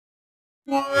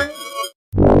Hey,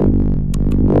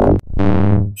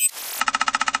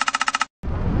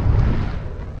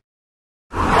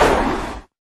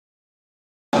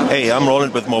 I'm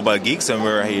Roland with Mobile Geeks, and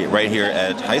we're right here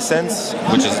at HiSense,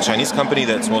 which is a Chinese company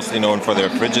that's mostly known for their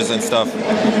fridges and stuff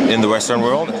in the Western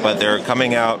world. But they're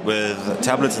coming out with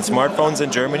tablets and smartphones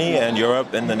in Germany and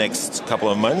Europe in the next couple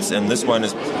of months, and this one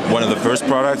is one of the first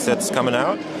products that's coming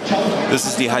out. This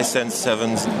is the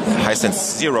HiSense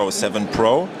Sero 7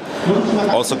 Pro,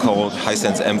 also called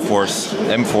HiSense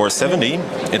M470.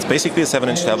 It's basically a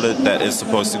 7-inch tablet that is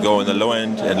supposed to go in the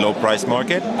low-end and low-price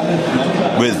market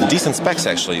with decent specs,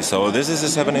 actually. So this is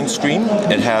a 7-inch screen.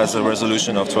 It has a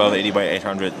resolution of 1280 by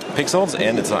 800 pixels,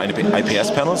 and it's an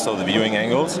IPS panel, so the viewing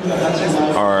angles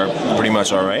are pretty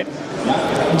much alright.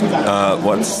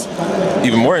 What's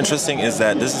even more interesting is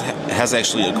that this has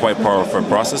actually a quite powerful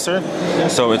processor.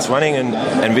 So it's running an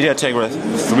NVIDIA Tegra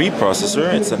 3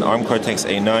 processor. It's an ARM Cortex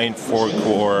A9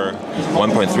 4-core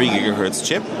 1.3 GHz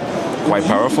chip. Quite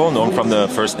powerful, known from the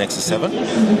first Nexus 7.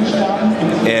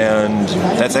 And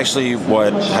that's actually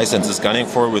what HiSense is gunning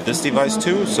for with this device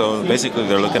too. So basically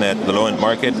they're looking at the low-end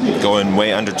market going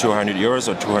way under 200 euros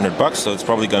or 200 bucks. So it's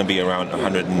probably going to be around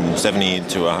 170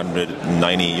 to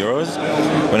 190 euros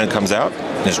when it comes out.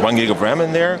 There's 1 gig of RAM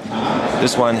in there.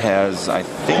 This one has, I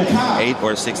think, 8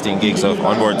 or 16 gigs of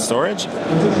onboard storage.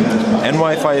 And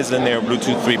Wi-Fi is in there,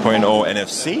 Bluetooth 3.0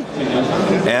 NFC.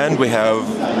 And we have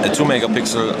a 2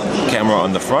 megapixel camera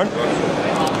on the front.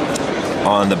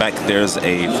 On the back there's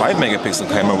a 5 megapixel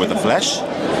camera with a flash.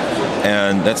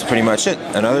 And that's pretty much it.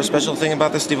 Another special thing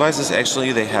about this device is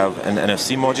actually they have an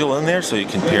NFC module in there, so you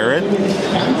can pair it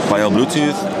via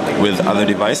Bluetooth with other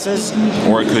devices,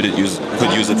 or could use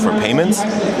it for payments.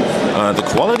 The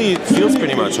quality feels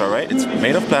pretty much alright. It's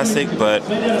made of plastic, but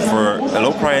for a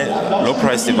low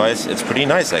price device, it's pretty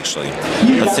nice actually.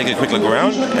 Let's take a quick look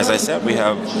around. As I said, we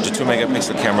have the 2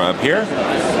 megapixel camera up here.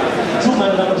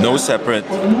 No separate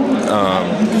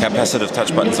capacitive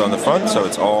touch buttons on the front, so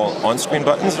it's all on-screen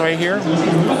buttons right here.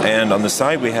 And on the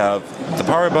side we have the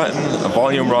power button, a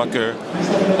volume rocker.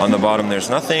 On the bottom there's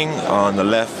nothing. On the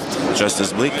left, just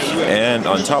as bleak. And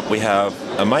on top we have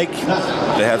a mic,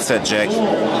 the headset jack.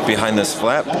 Behind this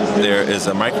flap there is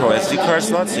a micro SD card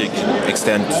slot, so you can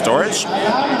extend storage.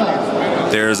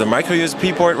 There's a micro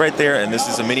USB port right there, and this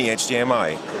is a mini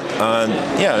HDMI.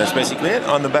 Yeah, that's basically it.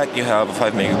 On the back you have a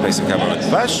 5 megapixel camera with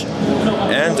flash,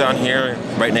 and down here,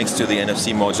 right next to the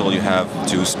NFC module, you have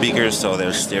 2 speakers, so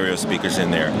there's stereo speakers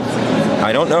in there.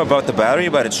 I don't know about the battery,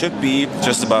 but it should be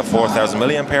just about 4,000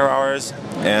 milliampere hours.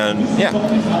 And yeah,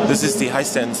 this is the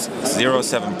HiSense Sero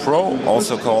 7 Pro,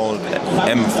 also called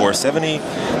M470.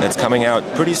 That's coming out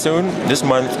pretty soon, this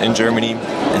month in Germany.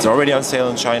 It's already on sale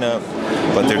in China,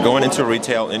 but they're going into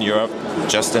retail in Europe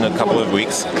just in a couple of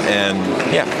weeks. And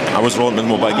yeah, I was Roland with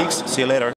Mobile Geeks. See you later.